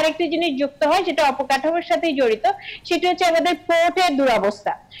সাথে আরেকটি জিনিস যুক্ত হয় যেটা অবকাঠামোর সাথেই জড়িত, সেটা হচ্ছে আমাদের পোর্টের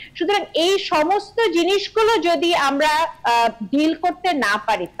দুরবস্থা। সুতরাং এই সমস্ত জিনিসগুলো যদি আমরা ডিল করতে না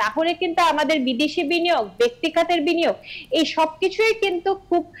পারি, তাহলে কিন্তু আমাদের বিদেশি বিনিয়োগ, ব্যক্তিগতের বিনিয়োগ, এই সবকিছুই কিন্তু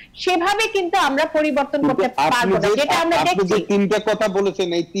খুব সেভাবে কিন্তু আমরা পরিবর্তন করতে পারবো না, যেটা আমরা দেখছি। আপনি যে তিনটা কথা বলেছেন,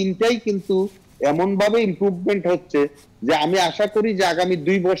 এই তিনটাই কিন্তু এমন ভাবে ইমপ্রুভমেন্ট হচ্ছে যে আমি আশা করি যে আগামী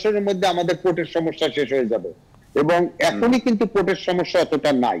 2 বছরের মধ্যে আমাদের পোর্টের সমস্যা শেষ হয়ে যাবে, এবং এখনই কিন্তু পোর্টের সমস্যা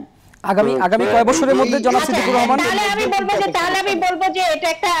অতটা নাই। আগামী কয় বছরের মধ্যে জনাব সিদ্দিকুর রহমান? তাহলে আমি বলবো যে এটা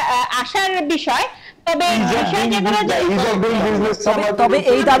একটা আশার বিষয়। তবে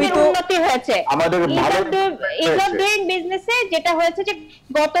এই দাবি তো উন্নতি হয়েছে আমাদের বিজনেসে, যেটা হয়েছে যে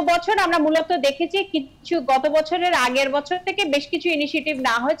গত বছর আমরা মূলত দেখেছি কিছু, গত বছরের আগের বছর থেকে বেশ কিছু ইনিশিয়েটিভ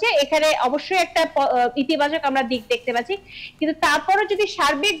না হয়েছে, এখানে অবশ্যই একটা ইতিবাচক আমরা দিক দেখতে পাচ্ছি। কিন্তু তারপরে যদি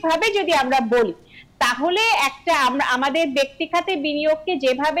সার্বিকভাবে যদি আমরা বলি, তাহলে একটা আমরা আমাদের ব্যক্তি খাতে বিনিয়োগকে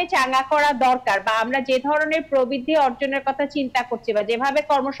যেভাবে চাঙ্গা করা দরকার, বা আমরা যে ধরনের প্রবৃদ্ধি অর্জনের কথা চিন্তা করছি, বা যেভাবে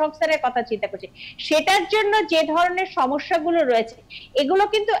কর্মসংস্থানের কথা চিন্তা করছি, সেটার জন্য যে ধরনের সমস্যাগুলো রয়েছে, এগুলো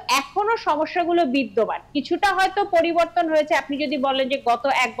কিন্তু এখনো সমস্যাগুলো বিদ্যমান। কিছুটা হয়তো পরিবর্তন হয়েছে, আপনি যদি বলেন যে গত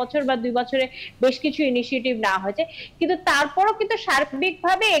 1 বছর বা 2 বছরে বেশ কিছু ইনিশিয়েটিভ না হয়েছে, কিন্তু তারপরও কিন্তু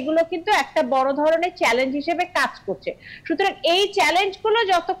সার্বিকভাবে এগুলো কিন্তু একটা বড় ধরনের চ্যালেঞ্জ হিসেবে কাজ করছে। সুতরাং এই চ্যালেঞ্জগুলো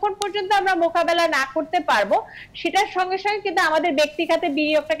যতক্ষণ পর্যন্ত আমরা মোকাবেলা না করতে পারবো, সেটার সঙ্গে সঙ্গে কিন্তু আমাদের ব্যক্তিগত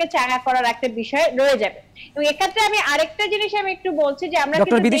বিনিয়োগটাকে চাঙ্গা করার একটা বিষয় রয়ে যাবে। এবং এক্ষেত্রে আমি আরেকটা জিনিস আমি একটু বলছি যে আমরা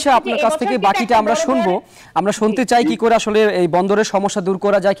ডক্টর বিদিশা, আপনার কাছ থেকে বাকিটা আমরা শুনবো। আমরা শুনতে চাই কি করে আসলে এই বন্দরের সমস্যা দূর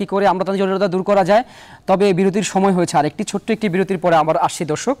করা যায়, কি করে আমলাতান্ত্রিক জটিলতা দূর করা যায়। তবে বিরতির সময় হয়েছে, আরেকটি ছোট্ট একটি বিরতির পরে আবার আসছি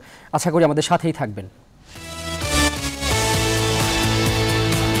দর্শক, আশা করি আমাদের সাথেই থাকবেন।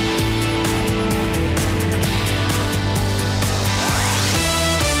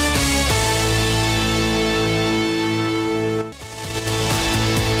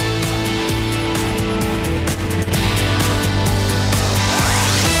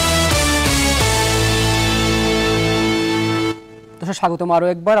 স্বাগতম আরও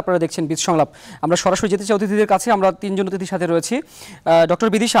একবার, আপনারা দেখছেন বিদ সংলাপ। আমরা সরাসরি যেতে চাই অতিথিদের কাছে। আমরা 3 জন অতিথির সাথে রয়েছি। ডক্টর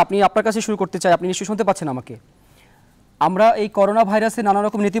বিদিশা, আপনি আপনার কাছে শুরু করতে চাই, আপনি নিশ্চয়ই শুনতে পাচ্ছেন আমাকে? আমরা এই করোনা ভাইরাসে নানা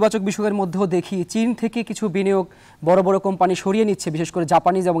রকম নেতিবাচক বিষয়ের মধ্যেও দেখি চীন থেকে কিছু বিনিয়োগ বড় বড় কোম্পানি সরিয়ে নিচ্ছে, বিশেষ করে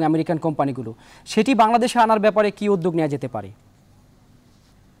জাপানিজ এবং আমেরিকান কোম্পানিগুলো। সেটি বাংলাদেশে আনার ব্যাপারে কি উদ্যোগ নেওয়া যেতে পারে?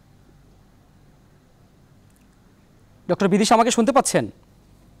 ডক্টর বিদিশা, আমাকে শুনতে পাচ্ছেন?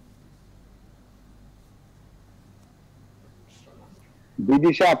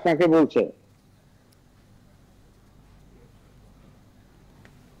 বিদিশা আপনাকে বলছে।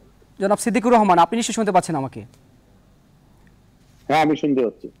 জনাব সিদ্দিকুর রহমান, আপনি নিশ্চয়ই শুনতে পাচ্ছেন আমাকে? হ্যাঁ, আমি শুনতে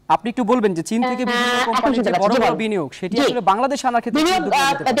পাচ্ছি। আপনি একটু বলবেন যে চীন থেকে বিভিন্ন কোম্পানির যে বড় বড় বিনিয়োগ, সেটি আসলে বাংলাদেশে আনার ক্ষেত্রে বিনিয়োগ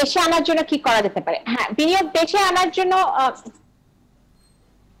দেশে আনার জন্য কি করা যেতে পারে? হ্যাঁ, বিনিয়োগ দেশে আনার জন্য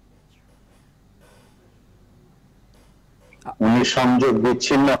উনি সংযোগ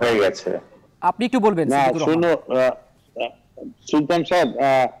বিচ্ছিন্ন হয়ে গেছে, আপনি একটু বলবেন। শুনো সুলতান সাহেব,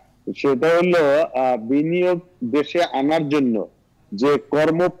 সেটা হলো বিনিয়োগ দেশে আনার জন্য যে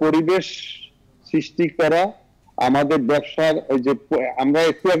কর্ম পরিবেশ সৃষ্টি করা, আমাদের ব্যবসার যে আমরা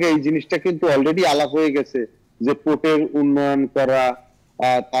একটু আগে এই জিনিসটা কিন্তু অলরেডি আলাপ হয়ে গেছে, যে পোর্টের উন্নয়ন করা,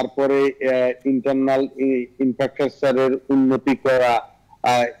 তারপরে ইন্টারনাল ইনফ্রাস্ট্রাকচারের উন্নতি করা,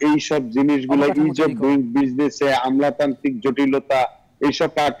 এই সব জিনিসগুলো, ইজ অফ ডুইং বিজনেসে আমলাতান্ত্রিক জটিলতা, এইসব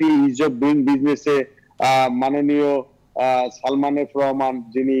পার্টি ইজ অফ ডুইং বিজনেসে মাননীয় সালমান এফ রহমান,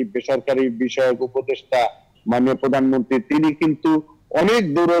 যিনি বেসরকারি বিষয়ক উপদেষ্টা, মাননীয় প্রধানমন্ত্রী, তিনি কিন্তু অনেক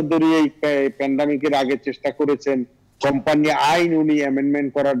দৌড়াদৌড়ি এই প্যান্ডামিকের আগে চেষ্টা করেছেন। কোম্পানি আইন উনি অ্যামেন্ডমেন্ট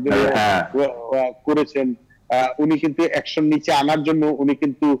করার জন্য করেছেন। উনি কিন্তু অ্যাকশন নিচে আনার জন্য উনি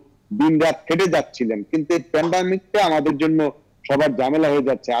কিন্তু দিনরাত খেটে যাচ্ছিলেন, কিন্তু এই প্যান্ডামিকটা আমাদের জন্য সবার ঝামেলা হয়ে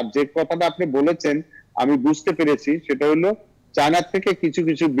যাচ্ছে। আর যে কথাটা আপনি বলেছেন আমি বুঝতে পেরেছি, সেটা হলো চায়না থেকে কিছু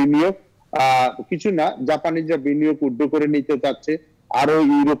কিছু বিনিয়োগ, কিছু না, জাপানিজরা বিনিয়োগ উইথড্র করে নিতে চাচ্ছে, আরো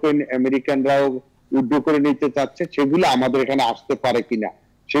ইউরোপিয়ান আমেরিকানরাও উইথড্র করে নিতে চাচ্ছে। সেগুলো আমাদের এখানে আসতে পারে কিনা,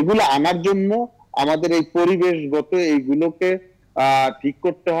 সেগুলো আনার জন্য আমাদের এই পরিবেশগত এইগুলোকে ঠিক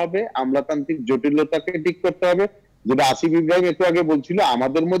করতে হবে, আমলাতান্ত্রিক জটিলতাকে ঠিক করতে হবে। যেটা আসিফ ইব্রাহিম একটু আগে বলছিল,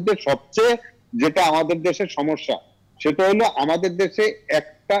 আমাদের মধ্যে সবচেয়ে যেটা আমাদের দেশের সমস্যা সেটা হলো আমাদের দেশে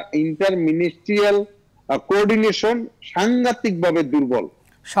একটা ইন্টার মিনিস্ট্রিয়াল কোঅর্ডিনেশন সাংঘাতিক ভাবে দুর্বল।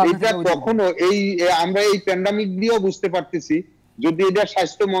 এটা কখনো আমরা এই প্যান্ডামিক দিয়েও বুঝতে পারতেছি, যদি এটা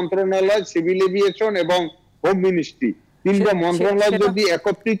স্বাস্থ্য মন্ত্রণালয়, সিভিল এভিয়েশন এবং হোম মিনিস্ট্রি, তিনটা মন্ত্রণালয় যদি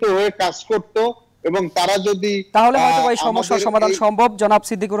একত্রিত হয়ে কাজ করতো এবং তারা যদি, তাহলে হয়তো এই সমস্যার সমাধান সম্ভব। জনাব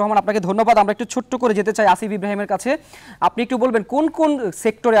সিদ্দিকুর রহমান, আপনাকে ধন্যবাদ। আমরা একটু ছোট্ট করে যেতে চাই আসিফ ইব্রাহিমের কাছে। আপনি একটু বলবেন কোন কোন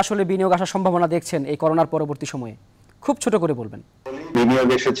সেক্টরে আসলে বিনিয়োগ আসার সম্ভাবনা দেখছেন এই করোনার পরবর্তী সময়ে, খুব ছোট করে বলবেন। বিনিয়োগ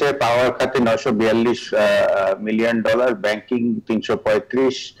এসেছে পাওয়ার খাতে $942 মিলিয়ন, ব্যাংকিং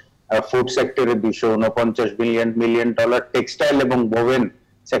 335, ফুড সেক্টরে $249 মিলিয়ন, টেক্সটাইল এবং ওভেন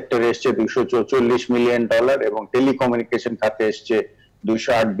সেক্টরে এসছে $244 মিলিয়ন এবং টেলিকমিউনিকেশন খাতে এসছে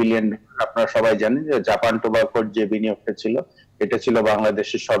 $208 বিলিয়ন। আপনারা সবাই জানেন যে জাপান টোবাকোর যে বিনিয়োগটা ছিল, এটা ছিল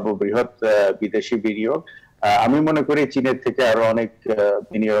বাংলাদেশের সর্ববৃহৎ বিদেশি বিনিয়োগ। আমি মনে করি চীনের থেকে আরো অনেক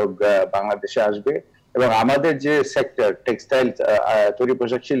বিনিয়োগ বাংলাদেশে আসবে এবং আমাদের যে সেক্টর টেক্সটাইল তৈরি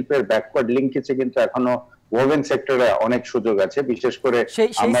পোশাক শিল্পের ব্যাকওয়ার্ড লিঙ্কেজে কিন্তু এখনো ওভেন সেক্টরে অনেক সুযোগ আছে, বিশেষ করে সেই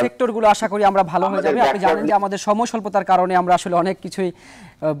সেক্টরগুলো আশা করি আমরা ভালো হয়ে যাবে। আপনি জানেন যে আমাদের সময় স্বল্পতার কারণে আমরা আসলে অনেক কিছুই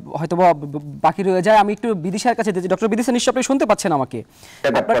হয়তো বাকি রয়ে যায়। আমি একটু বিদিশার কাছে যেতে, ডক্টর বিদিশা নিশ্চয়ই আপনি শুনতে পাচ্ছেন আমাকে।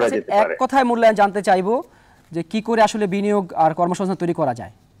 আপনার কাছে এক কথায় মূল্যায়ন জানতে চাইবো যে কি করে আসলে বিনিয়োগ আর কর্মসংস্থান তৈরি করা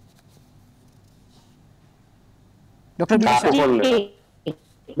যায়। ডক্টর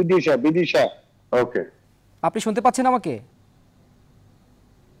বিদিশা, ওকে, আপনি শুনতে পাচ্ছেন আমাকে?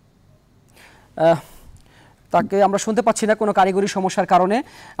 তাকে আমরা শুনতে পাচ্ছি না কোনো কারিগরি সমস্যার কারণে।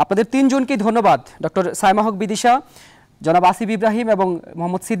 আপনাদের তিনজনকেই ধন্যবাদ, ডক্টর সাইমা হক বিদিশা, জনাব আসিফ ইব্রাহিম এবং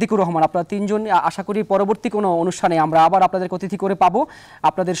মোহাম্মদ সিদ্দিকুর রহমান। আপনারা তিনজন আশা করি পরবর্তী কোনো অনুষ্ঠানে আমরা আবার আপনাদের অতিথি করে পাবো,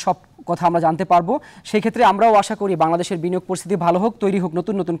 আপনাদের সব কথা আমরা জানতে পারবো। সেই ক্ষেত্রে আমরাও আশা করি বাংলাদেশের বিনিয়োগ পরিস্থিতি ভালো হোক, তৈরি হোক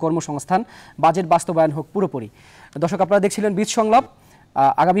নতুন নতুন কর্মসংস্থান, বাজেট বাস্তবায়ন হোক পুরোপুরি। দর্শক, আপনারা দেখছিলেন বীজ সংলাপ।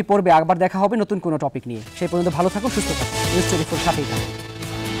 আগামী পর্বে আবার দেখা হবে নতুন কোনো টপিক নিয়ে। সেই পর্যন্ত ভালো থাকুন, সুস্থ থাকুন। নিউজ 24 সাথেই থাকুন।